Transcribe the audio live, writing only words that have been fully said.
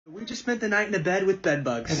We just spent the night in a bed with bed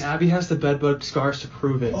bugs. And Abby has the bed bug scars to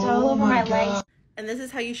prove it. It's all over my legs. And this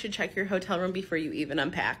is how you should check your hotel room before you even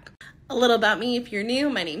unpack. A little about me if you're new.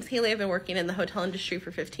 My name's Haley. I've been working in the hotel industry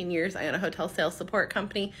for 15 years. I own a hotel sales support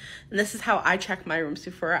company. And this is how I check my rooms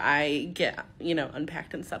before I get,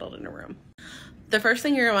 unpacked and settled in a room. The first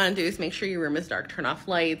thing you're going to want to do is make sure your room is dark. Turn off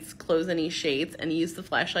lights, close any shades, and use the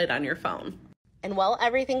flashlight on your phone. And while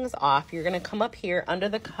everything's off, you're going to come up here under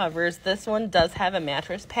the covers. This one does have a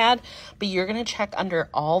mattress pad, but you're going to check under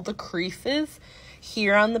all the creases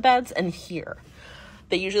here on the beds and here.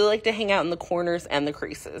 They usually like to hang out in the corners and the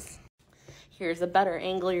creases. Here's a better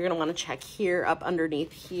angle. You're going to want to check here, up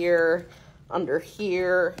underneath here, under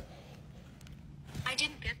here. I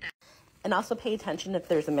didn't get that. And also pay attention if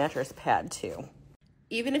there's a mattress pad too.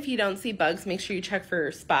 Even if you don't see bugs, make sure you check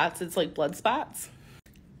for spots. It's like blood spots,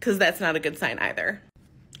 because that's not a good sign either.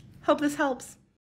 Hope this helps.